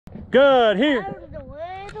Good, here. That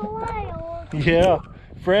was a little wild. Yeah,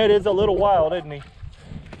 Fred is a little wild, isn't he?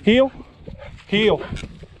 Heel, heel.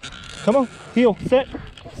 Come on, heel, set,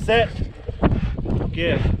 set.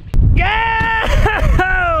 Yeah.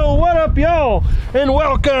 Yeah! What up, y'all? And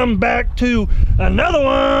welcome back to another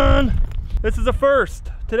one. This is the first.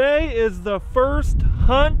 Today is the first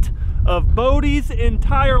hunt of Bodie's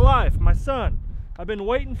entire life, my son. I've been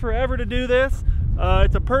waiting forever to do this.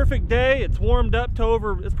 It's a perfect day. It's warmed up to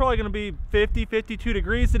over, it's probably gonna be 50, 52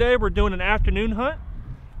 degrees today. We're doing an afternoon hunt.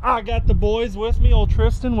 I got the boys with me. Old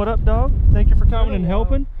Tristan, what up, dog? Thank you for coming and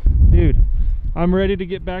helping. Dude, I'm ready to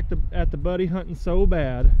get back at the buddy hunting so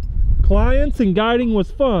bad. Clients and guiding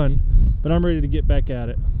was fun, but I'm ready to get back at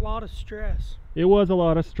it. A lot of stress. It was a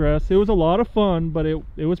lot of stress. It was a lot of fun, but it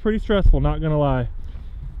was pretty stressful, not gonna lie.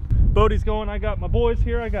 Bodie's going. I got my boys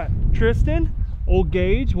here. I got Tristan, old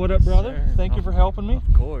Gage. What up, brother? Sir. Thank you for helping me.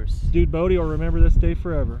 Of course. Dude, Bodie will remember this day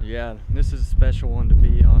forever. Yeah, this is a special one to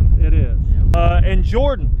be on. It is. Yeah. And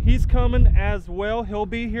Jordan, he's coming as well. He'll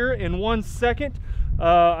be here in 1 second.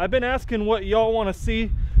 I've been asking what y'all want to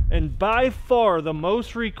see, and by far the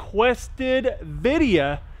most requested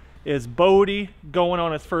video is Bodie going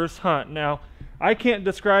on his first hunt. Now, I can't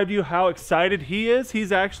describe to you how excited he is.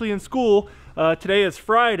 He's actually in school. Today is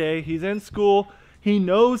Friday. He's in school. He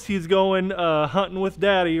knows he's going hunting with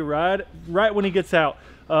Daddy right when he gets out.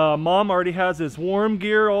 Mom already has his warm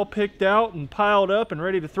gear all picked out and piled up and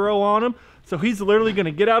ready to throw on him. So he's literally going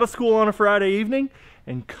to get out of school on a Friday evening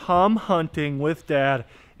and come hunting with Dad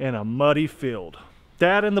in a muddy field.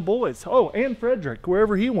 Dad and the boys. Oh, and Frederick,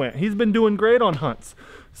 wherever he went. He's been doing great on hunts.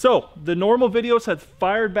 So the normal videos have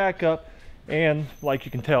fired back up, and like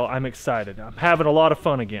you can tell, I'm excited. I'm having a lot of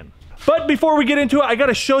fun again. But before we get into it, I got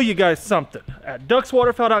to show you guys something. At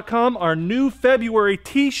DUXwaterfowl.com, our new February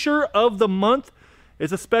t-shirt of the month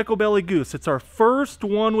is a speckle belly goose. It's our first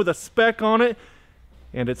one with a speck on it,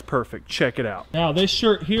 and it's perfect. Check it out. Now this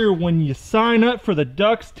shirt here, when you sign up for the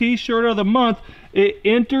Ducks t-shirt of the month, it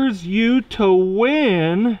enters you to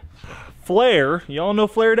win Flair. Y'all know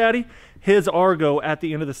Flair Daddy? His Argo at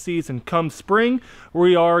the end of the season. Come spring,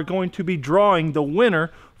 we are going to be drawing the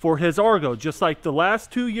winner for his Argo. Just like the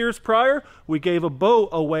last 2 years prior, we gave a bow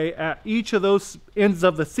away at each of those ends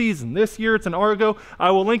of the season. This year it's an Argo.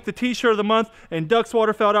 I will link the t-shirt of the month and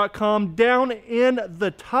DUXwaterfowl.com down in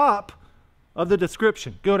the top of the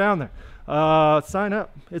description. Go down there. Sign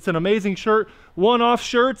up. It's an amazing shirt. One-off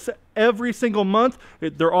shirts every single month.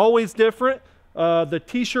 They're always different. The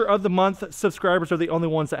t-shirt of the month subscribers are the only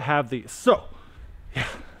ones that have these. So, yeah,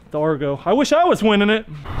 the Argo. I wish I was winning it.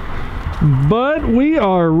 But we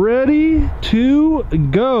are ready to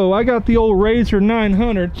go. I got the old Razor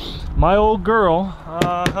 900. My old girl.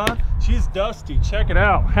 She's dusty. Check it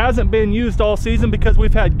out. Hasn't been used all season because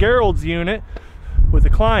we've had Gerald's unit with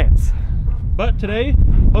the clients. But today,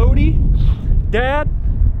 Bodie, Dad,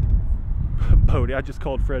 Bodie, I just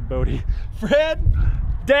called Fred Bodie. Fred,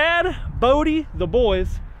 Dad, Bodie, the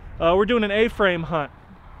boys, we're doing an A-frame hunt.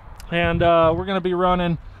 And we're gonna be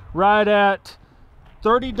running right at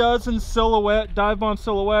 30 dozen silhouette, dive bomb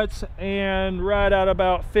silhouettes, and right at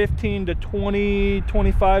about 15 to 20,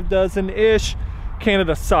 25 dozen-ish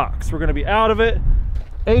Canada socks. We're gonna be out of it.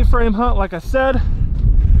 A-frame hunt, like I said.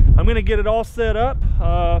 I'm gonna get it all set up.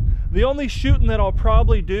 The only shooting that I'll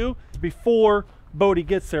probably do is before Bodie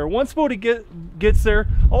gets there. Once Bodie gets there,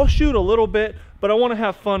 I'll shoot a little bit, but I want to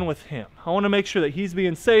have fun with him. I want to make sure that he's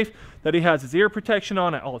being safe, that he has his ear protection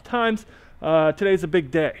on at all times. Today's a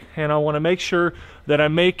big day, and I want to make sure that I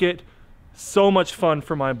make it so much fun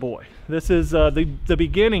for my boy. This is the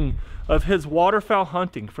beginning of his waterfowl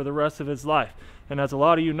hunting for the rest of his life. And as a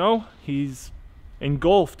lot of you know, he's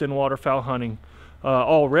engulfed in waterfowl hunting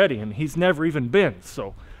already, and he's never even been.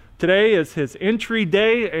 So today is his entry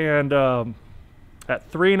day, and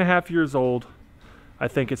at 3.5 years old, I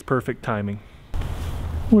think it's perfect timing.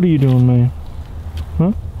 What are you doing, man?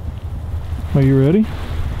 Huh? Are you ready?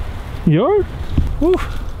 You are? Woo.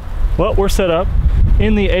 Well, we're set up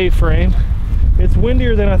in the A-frame. It's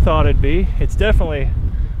windier than I thought it'd be. It's definitely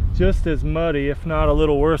just as muddy, if not a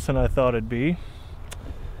little worse than I thought it'd be.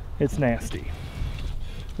 It's nasty.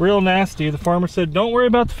 Real nasty. The farmer said, don't worry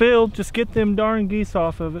about the field, just get them darn geese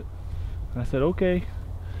off of it. I said, okay.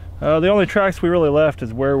 The only tracks we really left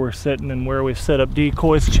is where we're sitting and where we've set up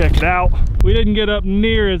decoys. Check it out. We didn't get up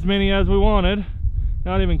near as many as we wanted.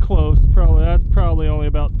 Not even close. That's probably only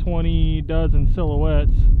about 20 dozen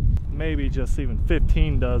silhouettes. Maybe just even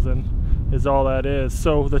 15 dozen is all that is.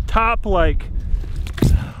 So the top, like,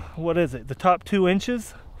 what is it? The top 2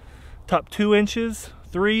 inches? Top 2 inches,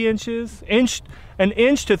 3 inches, an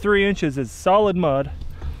inch to 3 inches is solid mud.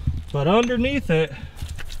 But underneath it,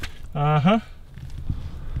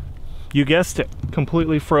 You guessed it,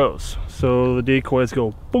 completely froze. So the decoys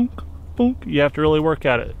go boonk, boonk. You have to really work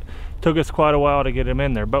at it. Took us quite a while to get him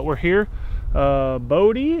in there, but we're here.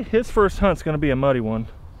 Bodie, his first hunt's gonna be a muddy one.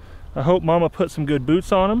 I hope Mama put some good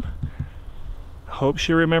boots on him. I hope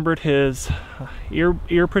she remembered his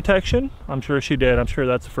ear protection. I'm sure she did. I'm sure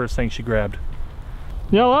that's the first thing she grabbed.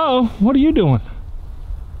 Hello, what are you doing?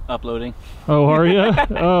 Uploading. Oh, are you?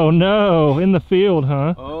 Oh no, in the field,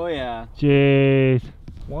 huh? Oh yeah. Jeez.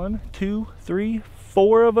 1, 2, 3,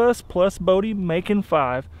 4 of us plus Bodie, making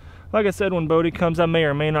 5. Like I said, when Bodie comes, I may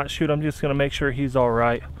or may not shoot. I'm just gonna make sure he's all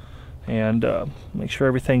right and make sure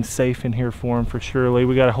everything's safe in here for him for surely.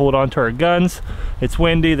 We gotta hold on to our guns. It's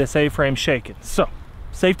windy, this A-frame's shaking. So,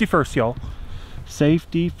 safety first, y'all.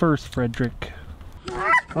 Safety first, Frederick.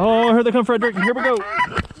 Oh, here they come, Frederick. Here we go.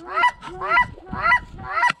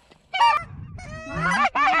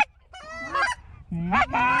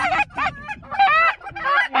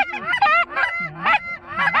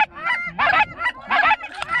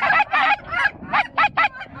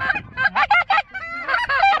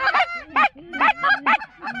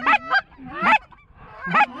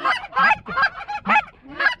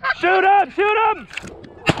 Shoot him! Shoot him!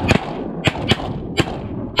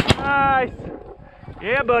 Nice.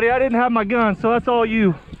 Yeah, buddy, I didn't have my gun, so that's all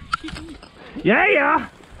you. Yeah.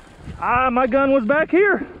 My gun was back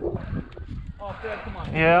here. Oh, Fred, come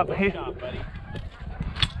on. Yep. Good job, buddy.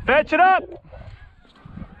 Fetch it up.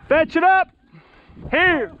 Fetch it up.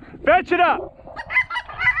 Here. Fetch it up.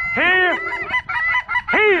 Here.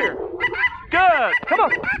 Here. Good. Come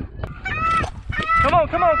on. Come on,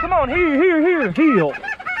 come on, come on. Here. Heel.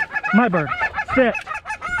 My bird. Set.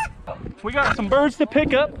 We got some birds to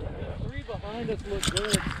pick up. The 3 behind us look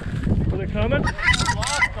good. Are they coming?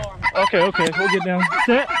 Okay, we'll get down.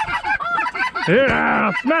 Set.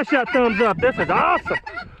 Yeah, smash that thumbs up. This is awesome.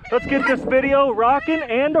 Let's get this video rocking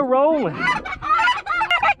and a-rolling.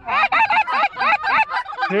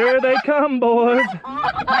 Here they come, boys.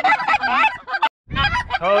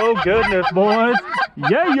 Oh, goodness, boys.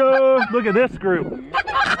 Yeah. Look at this group.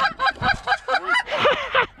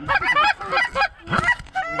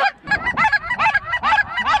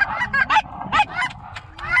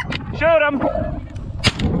 Shoot him.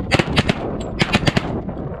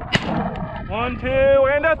 1, 2,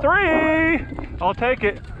 and a 3. I'll take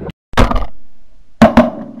it.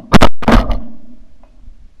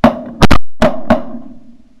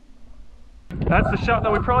 That's the shot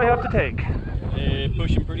that we probably have to take.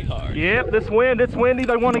 Pushing pretty hard. Yep, this wind, it's windy.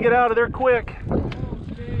 They want to get out of there quick.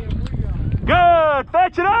 Good.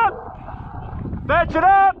 Fetch it up. Fetch it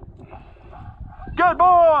up. Good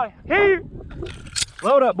boy. Here.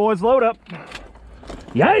 Load up, boys. Load up.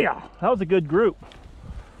 Yeah. That was a good group.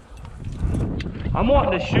 I'm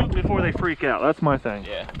wanting to shoot before they freak out. That's my thing.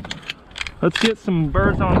 Yeah. Let's get some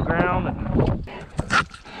birds on the ground and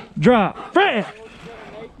drop. Fred!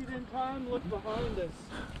 Make it in time, look behind us.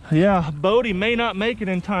 Yeah, Bodie may not make it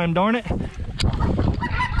in time, darn it.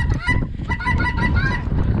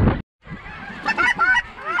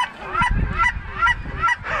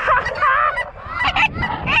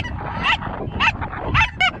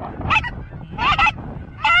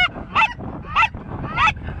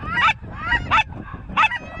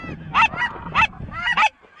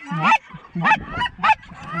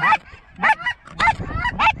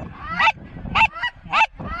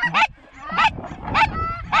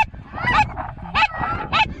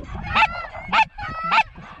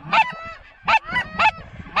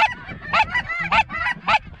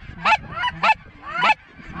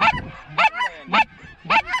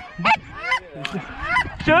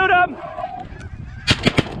 Shoot him!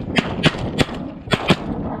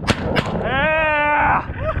 Yeah!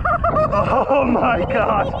 Oh my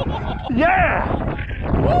God! Yeah!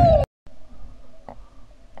 Woo!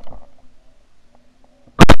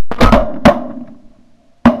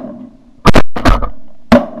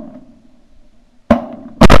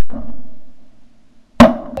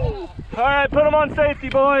 All right, put them on safety,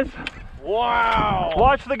 boys. Wow!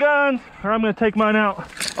 Watch the guns, or I'm gonna take mine out.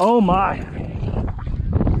 Oh my.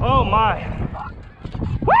 Oh my.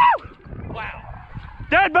 Woo! Wow!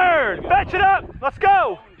 Dead bird! Fetch it up! Let's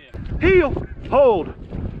go! Heel! Hold!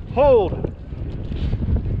 Hold!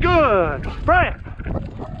 Good! Fran!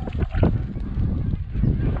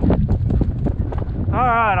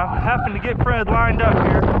 Alright, I'm having to get Fred lined up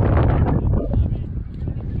here.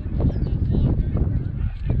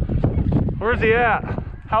 Where's he at?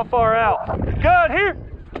 How far out? Good! Here!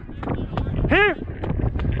 Here!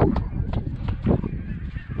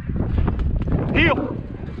 Heel!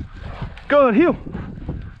 Good, heel!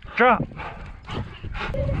 Drop!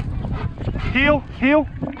 Heel, heel,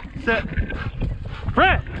 set.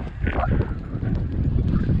 Fred!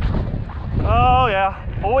 Oh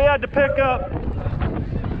yeah, well, we had to pick up.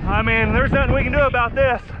 I mean, there's nothing we can do about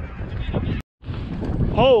this.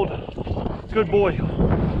 Hold. Good boy.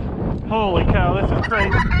 Holy cow, this is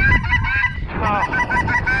crazy. Oh.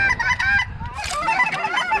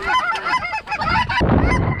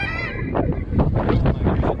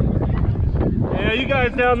 Yeah, you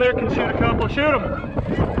guys down there can shoot a couple. Shoot them.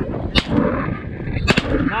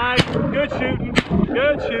 Nice. Good shooting.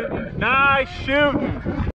 Good shooting. Nice shooting.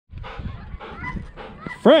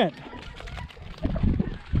 Fred.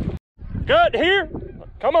 Good. Here.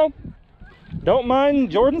 Come on. Don't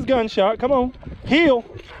mind Jordan's gunshot. Come on. Heel.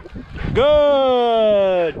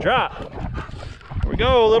 Good. Drop. Here we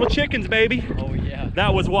go. Little chickens, baby. Oh yeah.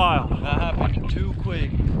 That was wild. That happened too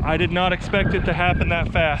quick. I did not expect it to happen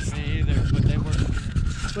that fast. Me either, but they were.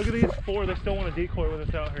 Look at these four. They still want to decoy with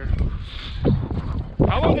us out here.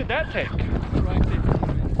 How long did that take? Right there.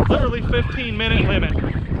 Literally 15-minute limit.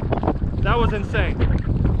 That was insane.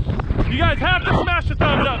 You guys have to smash the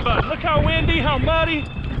thumbs up button. Look how windy, how muddy.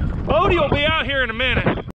 Bodie will be out here in a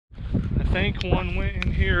minute. I think one went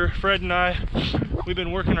in here. Fred and I, we've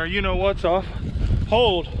been working our you-know-whats off.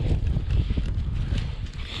 Hold.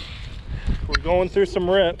 We're going through some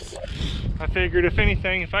reps. I figured if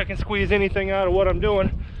anything, if I can squeeze anything out of what I'm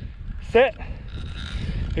doing, set.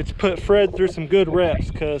 It's put Fred through some good reps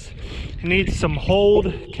because he needs some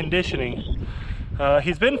hold conditioning.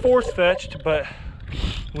 He's been force fetched, but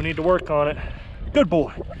we need to work on it. Good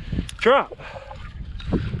boy. Drop.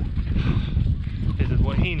 This is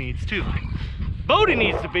what he needs too. Bodie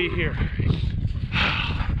needs to be here.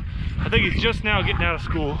 I think he's just now getting out of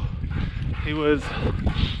school. He was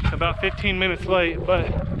about 15 minutes late, but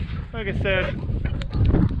like I said,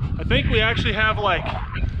 I think we actually have like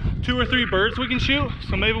 2 or 3 birds we can shoot,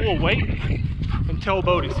 so maybe we'll wait until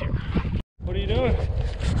Bodie's here. What are you doing?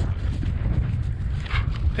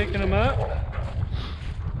 Picking them up?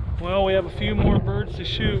 Well, we have a few more birds to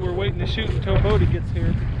shoot. We're waiting to shoot until Bodie gets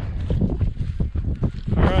here.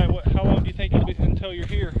 All right, how long do you think it'll be until you're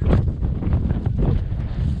here?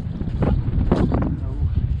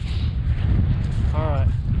 All right.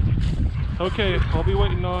 Okay, I'll be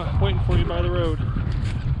waiting for you by the road.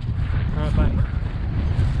 All right, bye.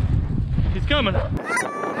 He's coming.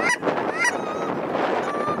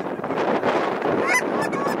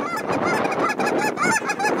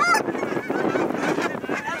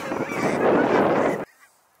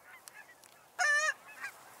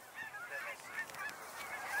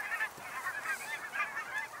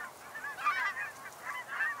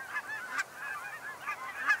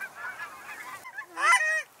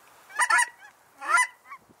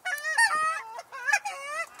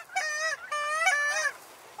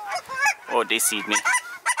 Oh, they see me.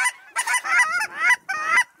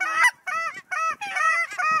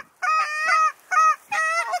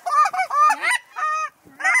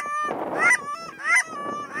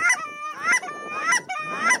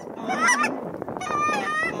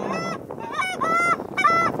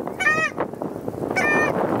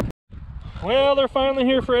 Well, they're finally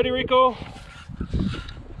here, Freddie Rico.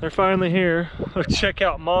 They're finally here. Let's check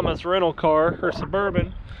out Mama's rental car, her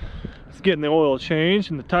Suburban. It's getting the oil changed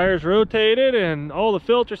and the tires rotated and all the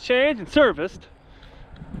filters changed and serviced.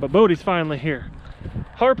 But Bodie's finally here.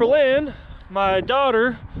 Harper Lynn, my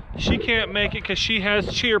daughter, she can't make it because she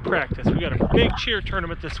has cheer practice. We got a big cheer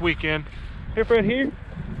tournament this weekend. Here, Fred, here.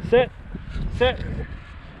 Set. Set.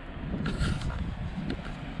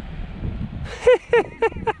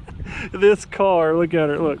 This car, look at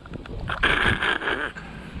her, look.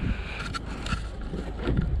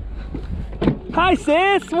 Hi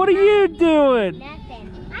sis, what are you doing?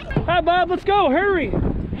 Nothing. Hi Bob, let's go, hurry.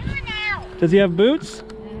 Does he have boots?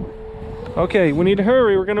 Okay, we need to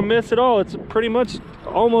hurry, we're gonna miss it all. It's pretty much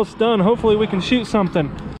almost done. Hopefully we can shoot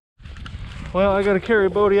something. Well, I gotta carry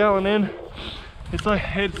Bodie Allen in. It's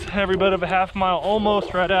every bit of a half mile,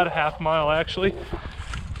 almost right at a half mile actually.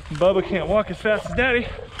 Bubba can't walk as fast as Daddy.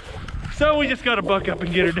 So we just gotta buck up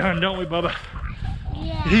and get her done, don't we, Bubba?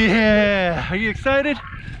 Yeah. Yeah. Are you excited?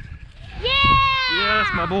 Yeah. Yes,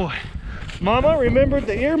 my boy. Mama remembered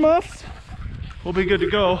the earmuffs. We'll be good to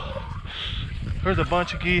go. There's a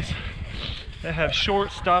bunch of geese that have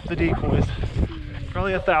short stop the decoys.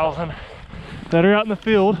 Probably 1,000 that are out in the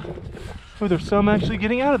field. Oh, there's some actually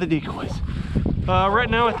getting out of the decoys. Right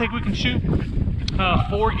now, I think we can shoot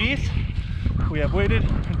 4 geese. We have waited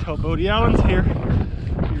until Bodie Allen's here.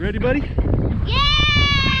 You ready, buddy? Yeah.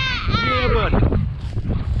 Yeah, buddy.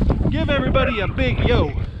 Give everybody a big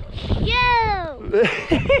yo. Yo.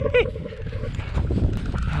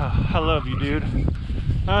 Oh, I love you, dude.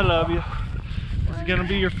 I love you. is gonna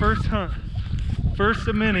be your first hunt. First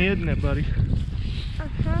of many, isn't it, buddy?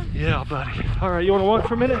 Uh-huh. Yeah, buddy. All right, you wanna walk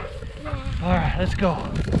for a minute? Yeah. All right, let's go.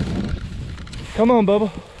 Come on,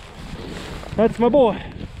 Bubba. That's my boy.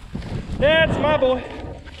 That's my boy.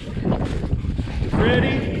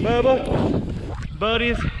 Ready, Bubba,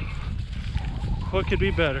 buddies. What could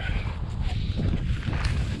be better?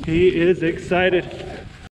 He is excited.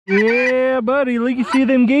 Yeah, buddy, look, you see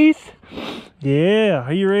them geese? Yeah,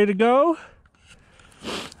 are you ready to go?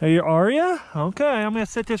 Are you? Okay, I'm gonna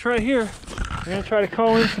set this right here. We're gonna try to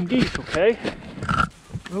call in some geese, okay?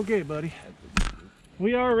 Okay, buddy.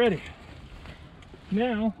 We are ready.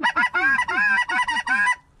 Now,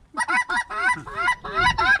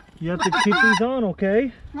 you have to keep these on,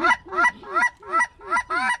 okay? You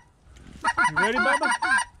ready, Bubba?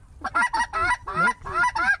 Nope.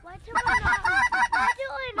 Why do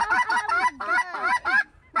I not have a gun?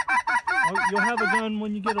 Oh, you'll have a gun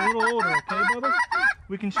when you get a little older, okay, Bubba?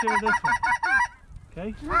 We can share this one,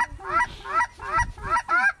 okay?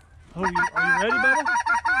 Oh, are you ready, Bubba?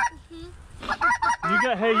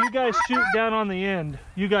 Hey, you guys shoot down on the end.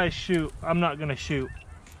 You guys shoot. I'm not gonna shoot.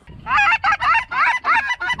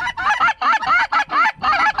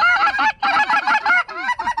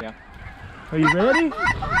 Yeah. Are you ready? It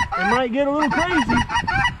might get a little crazy.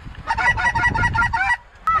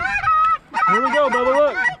 Here we go, Bubba,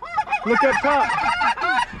 look. Look up top.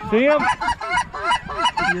 See him?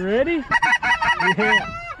 You ready? Yeah.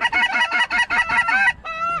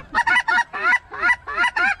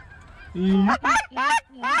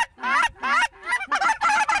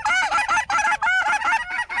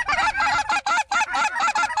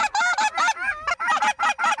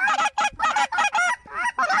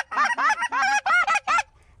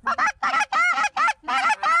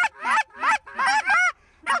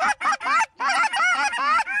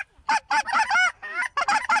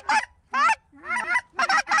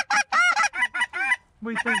 What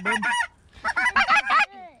do you think, bub?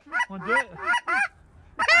 Want to do it?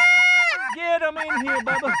 Get him in here,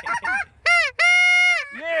 Bubba.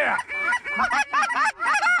 Yeah.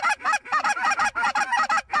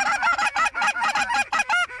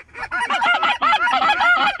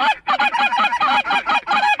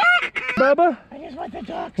 Bubba? I just want the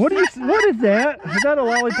ducks. What is that? Is that a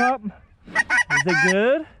lollipop? Is it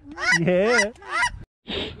good? Yeah.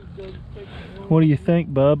 What do you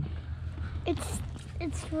think, bub?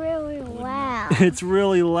 It's really loud. It's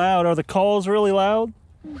really loud. Are the calls really loud?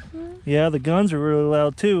 Mm-hmm. Yeah, the guns are really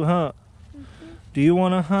loud too, huh? Mm-hmm. Do you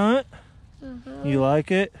want to hunt? Mm-hmm. You like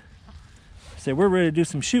it? So we're ready to do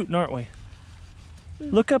some shooting, aren't we?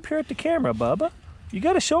 Mm-hmm. Look up here at the camera, Bubba. You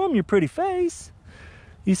got to show them your pretty face.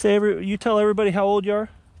 You tell everybody how old you are.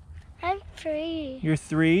 I'm 3. You're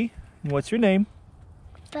 3. What's your name?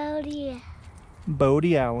 Bodie.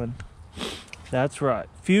 Bodie Allen. That's right.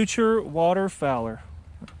 Future waterfowler.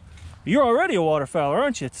 You're already a waterfowler,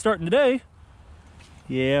 aren't you? It's starting today.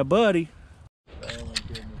 Yeah, buddy.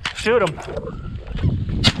 Shoot them.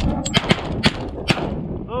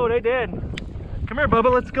 Oh, they dead. Come here,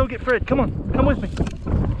 Bubba. Let's go get Fred. Come on. Come with me.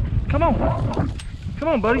 Come on. Come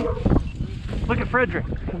on, buddy. Look at Frederick.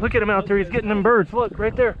 Look at him out there. He's getting them birds. Look,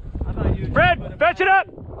 right there. Fred, fetch it up.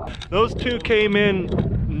 Those two came in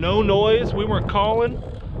no noise. We weren't calling.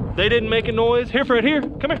 They didn't make a noise. Here, Fred, here.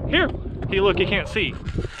 Come here. Here. Hey, look, you can't see.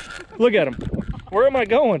 Look at him. Where am I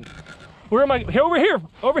going? Where am I? Over here.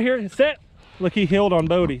 Over here. Set. Look, he healed on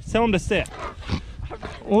Bodie. Tell him to set.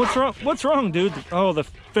 What's wrong? What's wrong, dude? Oh, the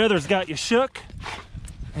feathers got you shook.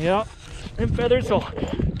 Yep. Them feathers will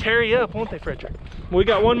tear you up, won't they, Frederick? We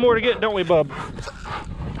got one more to get, don't we, bub?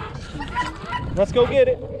 Let's go get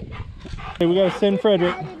it. Hey, we gotta send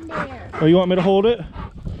Frederick. Oh, you want me to hold it?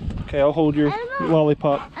 Okay, I'll hold your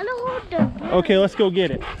lollipop. I don't hold the bird. Okay, let's go get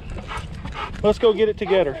it. Let's go get it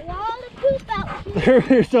together. There's a lot of poop out here.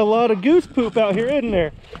 There's a lot of goose poop out here, isn't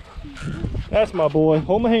there? That's my boy.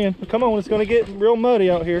 Hold my hand. Come on, it's gonna get real muddy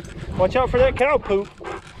out here. Watch out for that cow poop.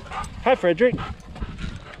 Hi, Frederick.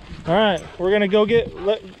 All right, we're gonna go get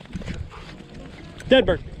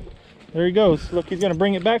Deadbird. There he goes. Look, he's gonna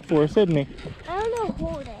bring it back for us, isn't he? I don't know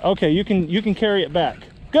hold it. Okay, you can carry it back.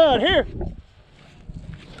 Good. Here.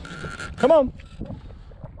 Come on.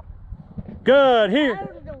 Good. Here.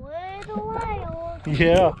 That was a little wild.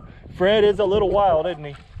 Yeah. Fred is a little wild, isn't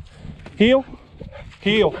he? Heel.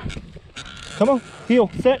 Heel. Come on. Heel.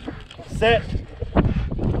 Set. Set.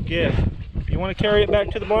 Good. You want to carry it back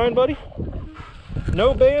to the blind, buddy?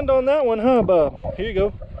 No band on that one, huh, bub? Here you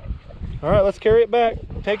go. All right, let's carry it back.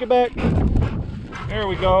 Take it back. There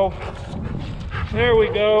we go. There we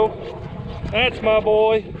go. That's my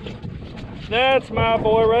boy. That's my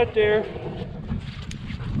boy right there.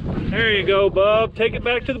 There you go, Bub. Take it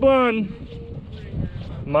back to the blind.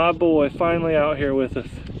 My boy, finally out here with us.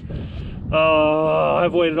 Oh,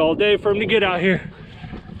 I've waited all day for him to get out here.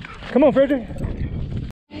 Come on, Frederick.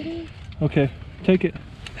 Okay, take it.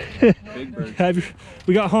 Big bird.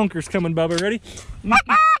 We got honkers coming, Bubba. Ready?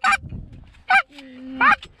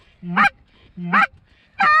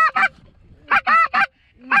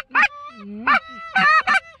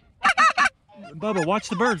 Bubba, watch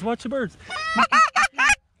the birds. Watch the birds.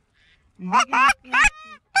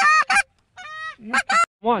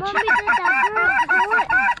 Watch. Mommy, did that bird do it?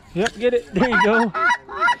 Yep, get it. There you go.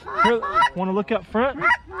 Here, want to look up front?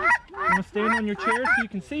 Want to stand on your chair so you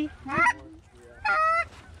can see?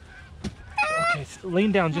 Okay,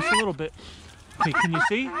 lean down just a little bit. Okay, can you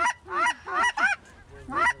see?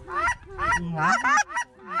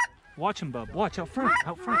 Watch him, Bub. Watch out front.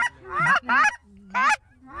 Out front.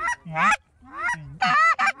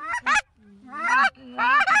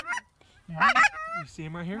 You see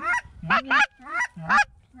him right here?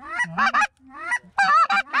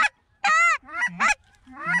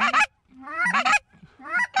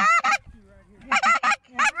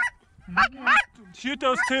 Shoot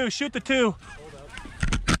those two. Shoot the two.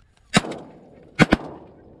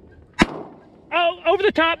 Oh, over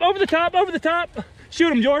the top, over the top, over the top.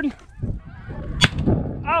 Shoot him, Jordan.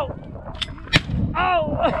 Oh.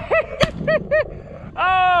 Oh.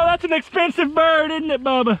 Oh, that's an expensive bird, isn't it,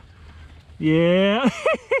 Bubba? Yeah.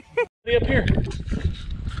 Up here.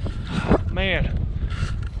 Man,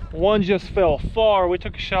 one just fell far. We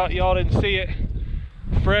took a shot, y'all didn't see it.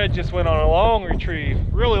 Fred just went on a long retrieve,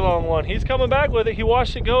 really long one. He's coming back with it. He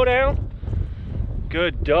watched it go down.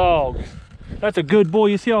 Good dog. That's a good boy.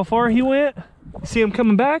 You see how far he went? See him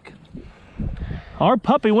coming back? Our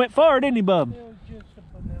puppy went far, didn't he, Bub?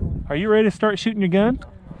 Are you ready to start shooting your gun?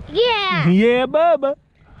 Yeah. Yeah, Bubba.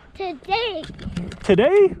 Today.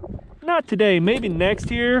 Today? Not today, maybe next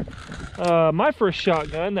year. My first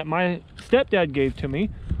shotgun that my stepdad gave to me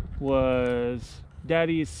was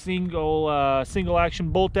Daddy's single action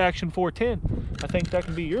bolt action 410. I think that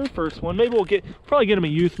can be your first one. Maybe we'll probably get him a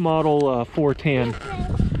youth model 410.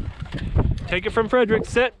 Take it from Frederick.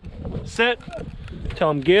 Set. Tell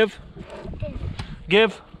him give.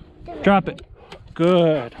 Drop it.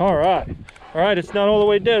 Good. All right. It's not all the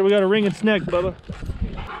way dead. We got a ring its neck, Bubba.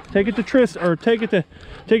 Take it to Tris, or take it to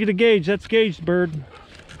Gage. That's Gage's bird.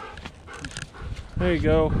 There you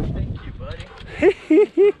go. Thank you, buddy.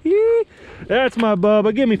 That's my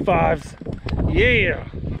Bubba. Give me fives. Yeah.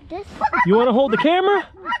 You want to hold the camera?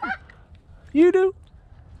 You do.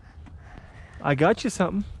 I got you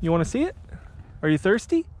something. You want to see it? Are you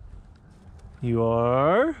thirsty? You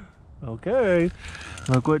are? Okay.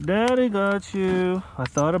 Look what Daddy got you. I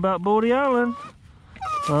thought about Bodie Island.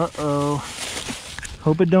 Uh-oh.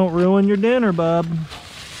 Hope it don't ruin your dinner, Bub.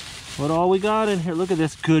 What all we got in here? Look at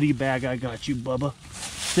this goodie bag I got you, Bubba.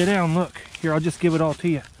 Sit down, look. Here, I'll just give it all to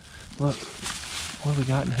you. Look. What do we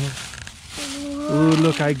got in here? Oh,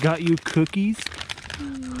 look, I got you cookies.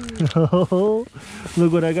 Oh,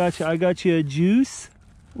 look what I got you. I got you a juice.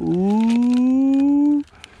 Ooh.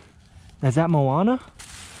 Is that Moana?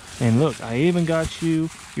 And look, I even got you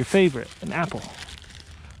your favorite, an apple.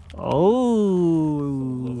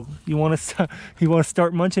 Oh, you want to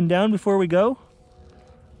start munching down before we go?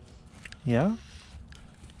 Yeah.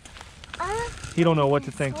 He don't know what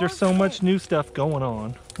to think. There's so much new stuff going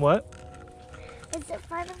on. What? Is it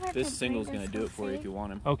fine if I This single's gonna do it for you if you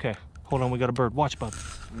want him. Okay, hold on. We got a bird. Watch, Bub.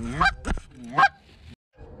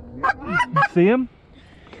 See him?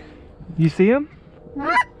 You see him?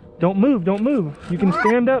 Don't move. Don't move. You can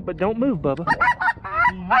stand up, but don't move, Bubba.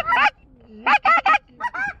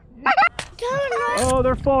 Oh,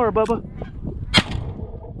 they're far, Bubba.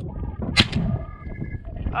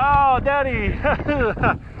 Oh, Daddy.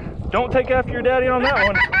 Don't take after your daddy on that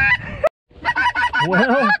one.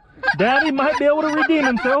 Well, Daddy might be able to redeem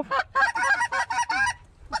himself.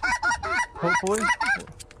 Hopefully.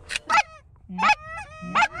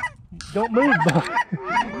 Don't move, Bubba.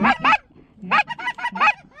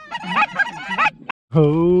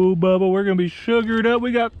 Oh, Bubba, we're gonna be sugared up.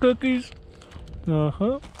 We got cookies.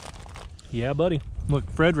 Uh-huh. Yeah, buddy. Look,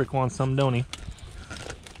 Frederick wants some, don't he?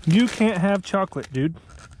 You can't have chocolate, dude.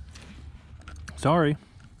 Sorry.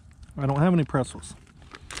 I don't have any pretzels.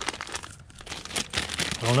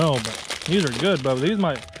 I don't know, but these are good, Bubba. These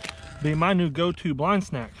might be my new go-to blind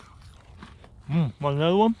snack. Want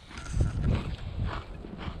another one?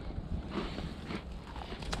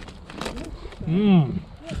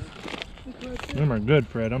 Them are good,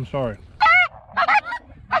 Fred. I'm sorry.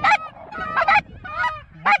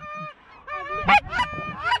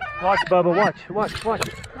 Watch, Bubba. Watch,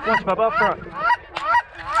 Bubba, up front.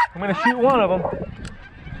 I'm gonna shoot one of them.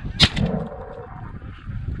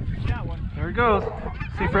 There he goes.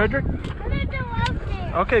 See Frederick? I'm gonna go out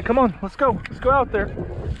there. Okay, come on, let's go. Let's go out there.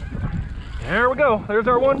 There we go. There's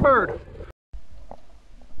our one bird.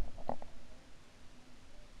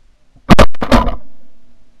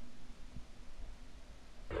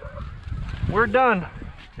 We're done.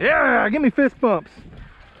 Yeah, give me fist bumps.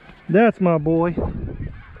 That's my boy.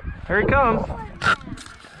 Here he comes.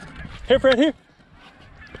 Here, Fred, here.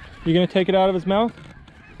 You gonna take it out of his mouth?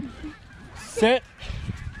 Sit.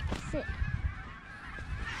 Sit.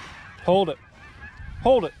 Hold it.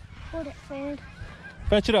 Hold it. Hold it, Fred.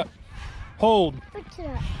 Fetch it up. Hold. Fetch it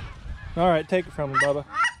up. All right, take it from him, Bubba.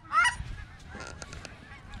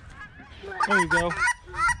 There you go.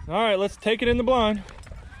 All right, let's take it in the blind.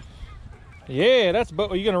 Yeah, that's.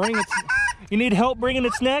 Are you gonna ring its? You need help bringing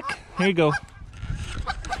its neck? Here you go.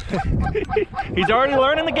 He's already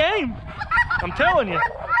learning the game. I'm telling you.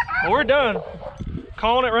 Well, we're done.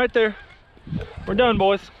 Calling it right there. We're done,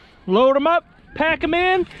 boys. Load them up, pack them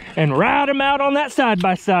in, and ride them out on that side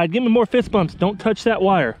by side. Give me more fist bumps. Don't touch that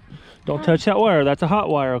wire. Don't touch that wire. That's a hot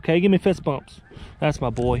wire, okay? Give me fist bumps. That's my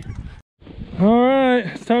boy. All right,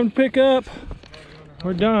 it's time to pick up.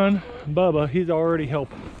 We're done. Bubba, he's already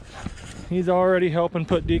helping. He's already helping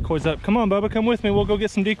put decoys up. Come on, Bubba, come with me. We'll go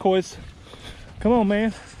get some decoys. Come on,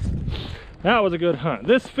 man. That was a good hunt.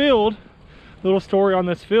 This field, little story on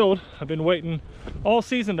this field, I've been waiting all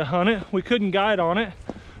season to hunt it. We couldn't guide on it.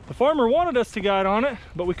 The farmer wanted us to guide on it,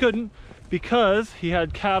 but we couldn't because he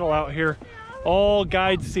had cattle out here all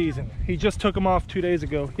guide season. He just took them off 2 days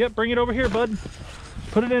ago. Yep, bring it over here, bud.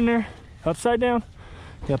 Put it in there, upside down.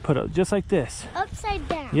 Yeah, put it just like this. Upside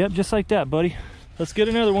down. Yep, just like that, buddy. Let's get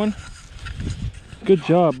another one. Good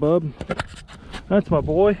job, bub. That's my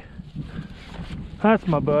boy. That's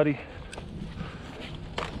my buddy.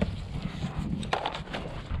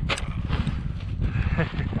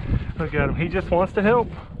 Look at him. He just wants to help.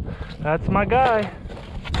 That's my guy.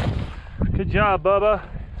 Good job, Bubba.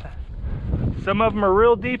 Some of them are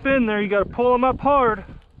real deep in there. You got to pull them up hard.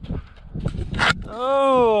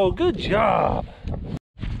 Oh, good job.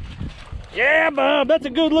 Yeah, Bub. That's a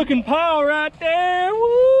good looking pile right there.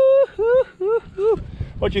 Woo-hoo-hoo-hoo.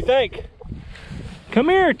 What'd you think? Come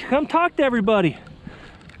here. Come talk to everybody.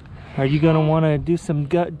 Are you going to want to do some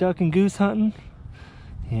duck and goose hunting?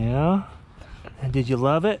 Yeah. And did you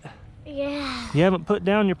love it? Yeah. You haven't put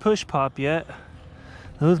down your push pop yet.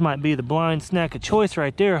 Those might be the blind snack of choice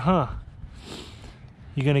right there, huh?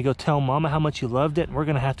 You're gonna go tell Mama how much you loved it, and we're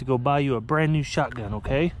gonna have to go buy you a brand new shotgun,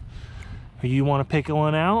 okay? Or you wanna pick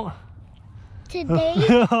one out? Today?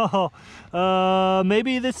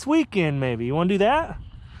 Maybe this weekend, maybe. You wanna do that?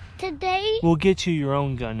 Today? We'll get you your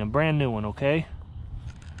own gun, a brand new one, okay?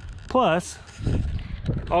 Plus,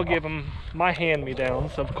 I'll give him my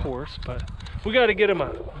hand-me-downs, of course, but we got to get him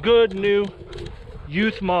a good new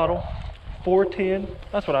youth model 410.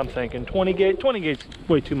 That's what I'm thinking. 20 gauge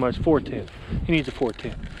way too much. 410. He needs a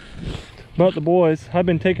 410. But the boys, I've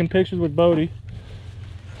been taking pictures with Bodie.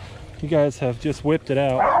 You guys have just whipped it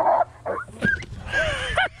out.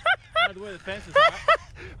 By the way, the fence is hot.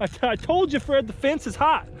 I told you, Fred, the fence is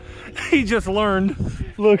hot. He just learned.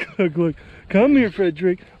 Look. Come here,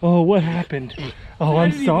 Frederick. Oh, what happened? Oh,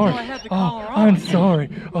 I'm sorry. Oh, I'm sorry.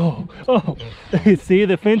 Oh. See,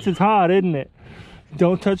 the fence is hot, isn't it?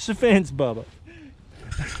 Don't touch the fence, Bubba.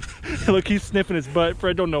 Look, he's sniffing his butt.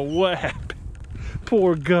 Fred don't know what happened.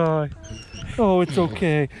 Poor guy. Oh, it's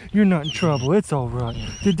okay. You're not in trouble. It's all right.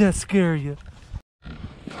 Did that scare you?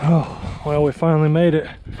 Oh, well, we finally made it.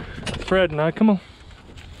 Fred and I, come on.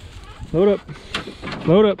 Load up.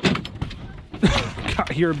 Load up.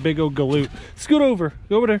 God, you're a big old galoot. Scoot over.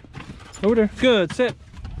 Go over there. Over there. Good. Sit.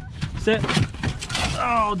 Sit.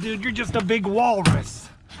 Oh, dude, you're just a big walrus.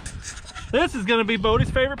 This is going to be Bodie's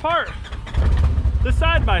favorite part. The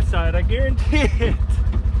side-by-side, I guarantee it.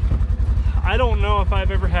 I don't know if I've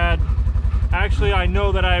ever had... Actually, I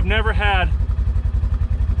know that I've never had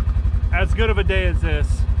as good of a day as this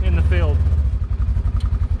in the field.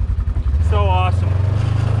 So awesome.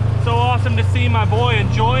 So awesome to see my boy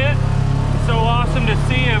enjoy it. So awesome to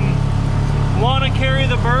see him want to carry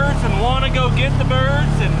the birds and want to go get the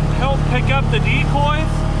birds and help pick up the decoys.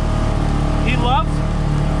 He loves it.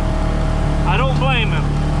 I don't blame him.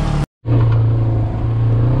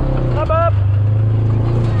 Up, up.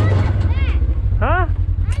 Huh?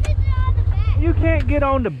 You can't get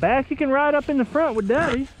on the back. You can ride up in the front with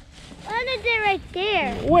Daddy. I want to do right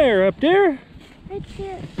there. Where? Up there? Right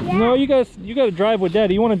there. Yeah. No, you got to drive with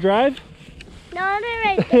Daddy. You want to drive? No, I want to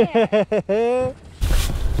right there.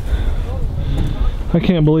 I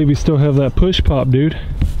can't believe you still have that push pop, dude.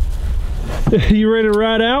 You ready to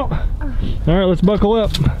ride out? All right, let's buckle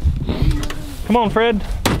up. Come on, Fred.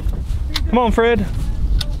 Come on, Fred.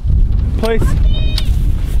 Place.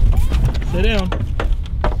 Sit down.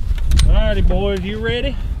 Alrighty, boys, you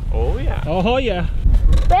ready? Oh yeah. Oh yeah.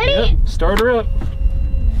 Ready? Yep. Start her up.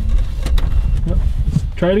 Yep.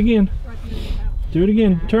 Try it again. Do it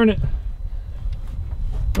again. Turn it.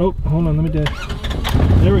 Oh, hold on. Let me do it.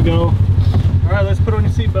 There we go. All right, let's put on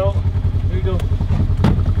your seatbelt. There you go.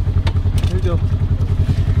 There you go.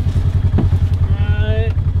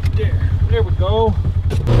 Right there. There we go.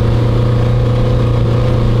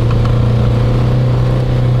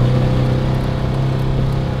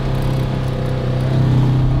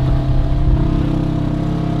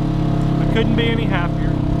 I couldn't be any happier.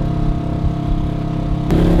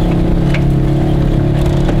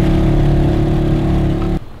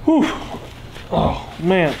 Whew. Oh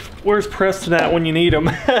man, where's Preston at when you need him?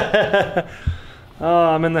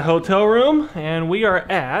 I'm in the hotel room and we are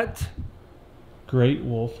at Great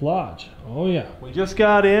Wolf Lodge. Oh yeah, we just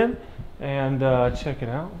got in and check it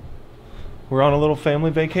out. We're on a little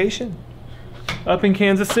family vacation up in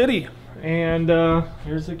Kansas City. And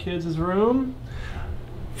here's the kids' room.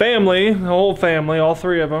 Family, the whole family, all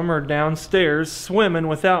three of them are downstairs swimming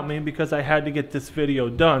without me because I had to get this video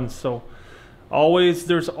done. So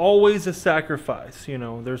there's always a sacrifice, you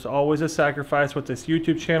know, there's always a sacrifice with this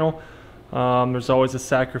YouTube channel. There's always a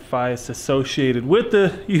sacrifice associated with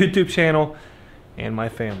the YouTube channel and my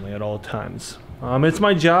family at all times. It's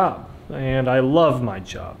my job and I love my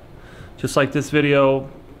job. Just like this video,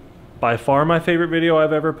 by far my favorite video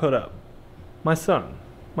I've ever put up. My son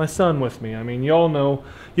with me. I mean,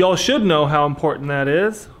 y'all should know how important that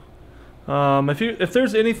is. If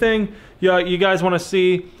there's anything you guys want to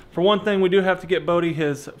see, for one thing, we do have to get Bodie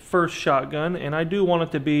his first shotgun, and I do want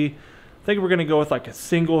it to be, I think we're going to go with like a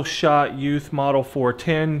single shot youth model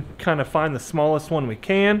 410, kind of find the smallest one we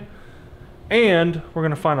can, and we're going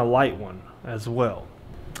to find a light one as well.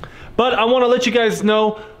 But I want to let you guys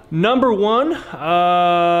know, number one,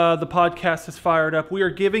 the podcast is fired up. We are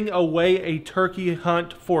giving away a turkey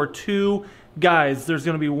hunt for 2 guys. There's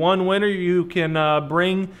going to be 1 winner. You can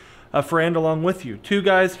bring a friend along with you. 2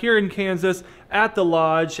 guys here in Kansas at the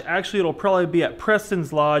lodge. Actually, it'll probably be at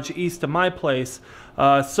Preston's Lodge east of my place.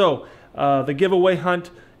 The giveaway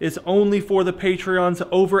hunt is only for the Patreons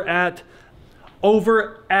over at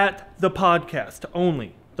the podcast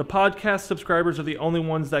only. The podcast subscribers are the only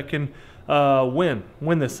ones that can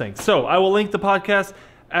win this thing. So I will link the podcast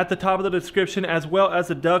at the top of the description, as well as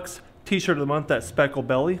the DUX t-shirt of the month, that speckle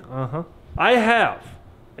belly. I have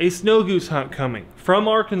a snow goose hunt coming from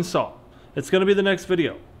Arkansas. It's going to be the next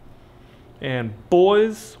video. And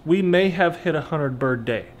boys, we may have hit 100 bird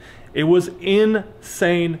day. It was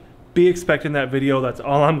insane. Be expecting that video. That's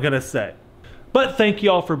all I'm going to say. But thank you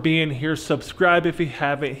all for being here. Subscribe if you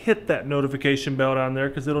haven't. Hit that notification bell down there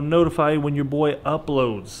because it'll notify you when your boy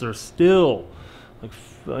uploads. There's still,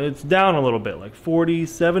 it's down a little bit, like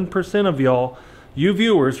 47% of y'all, you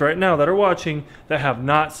viewers right now that are watching, that have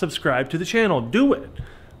not subscribed to the channel. Do it.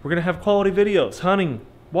 We're going to have quality videos, hunting,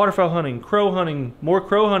 waterfowl hunting, crow hunting. More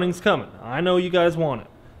crow hunting's coming. I know you guys want it.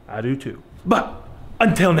 I do too. But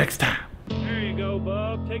until next time. There you go,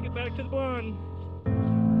 Bob. Take it back to the blind.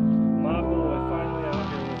 My boy finally out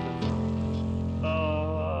here with us.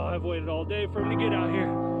 Oh, I've waited all day for him to get out here.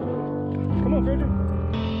 Come on, Frederick.